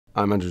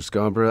I'm Andrew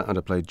Scarborough, and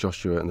I played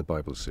Joshua in the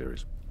Bible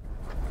series.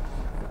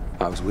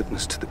 I was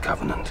witness to the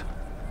covenant,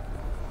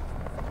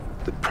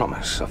 the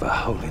promise of a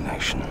holy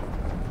nation.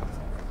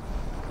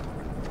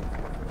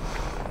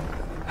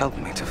 Help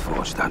me to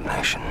forge that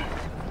nation,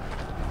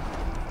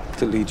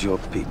 to lead your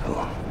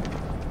people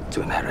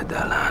to inherit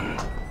their land.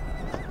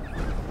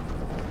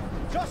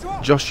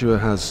 Joshua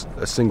has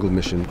a single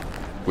mission,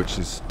 which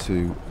is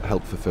to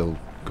help fulfill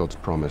God's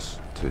promise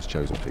to his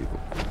chosen people,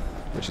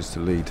 which is to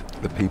lead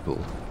the people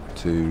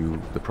to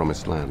the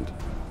promised land.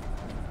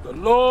 The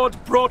Lord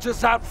brought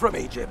us out from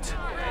Egypt. He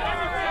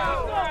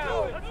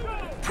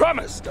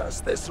promised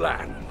us this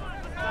land.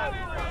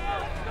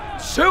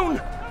 Soon,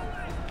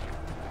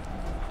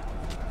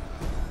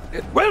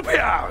 it will be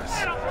ours.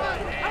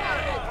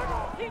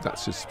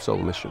 That's his sole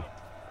mission.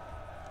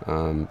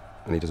 And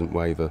he doesn't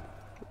waver.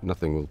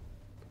 Nothing will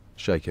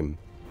shake him.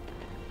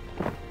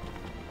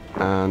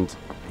 And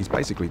he's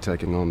basically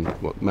taking on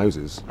what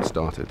Moses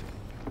started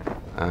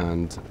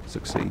and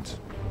succeeds.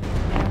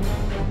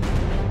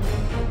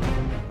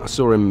 I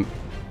saw him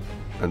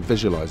and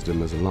visualized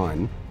him as a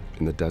lion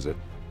in the desert.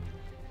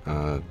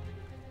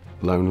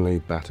 Lonely,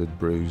 battered,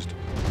 bruised,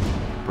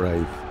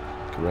 brave,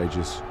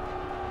 courageous,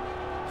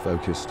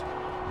 focused,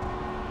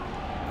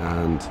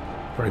 and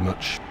very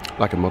much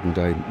like a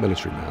modern-day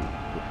military man,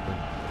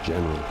 a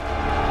general.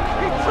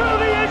 He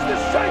truly is the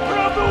shaper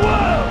of the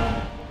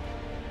world!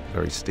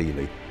 Very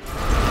steely.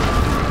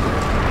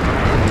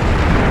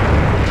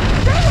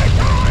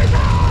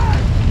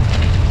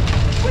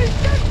 We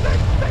give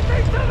this city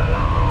to the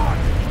Lord!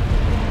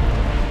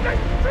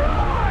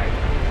 Destroy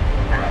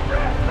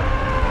everything!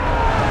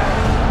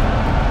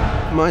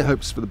 My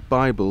hopes for the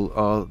Bible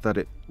are that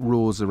it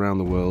roars around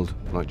the world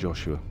like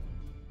Joshua.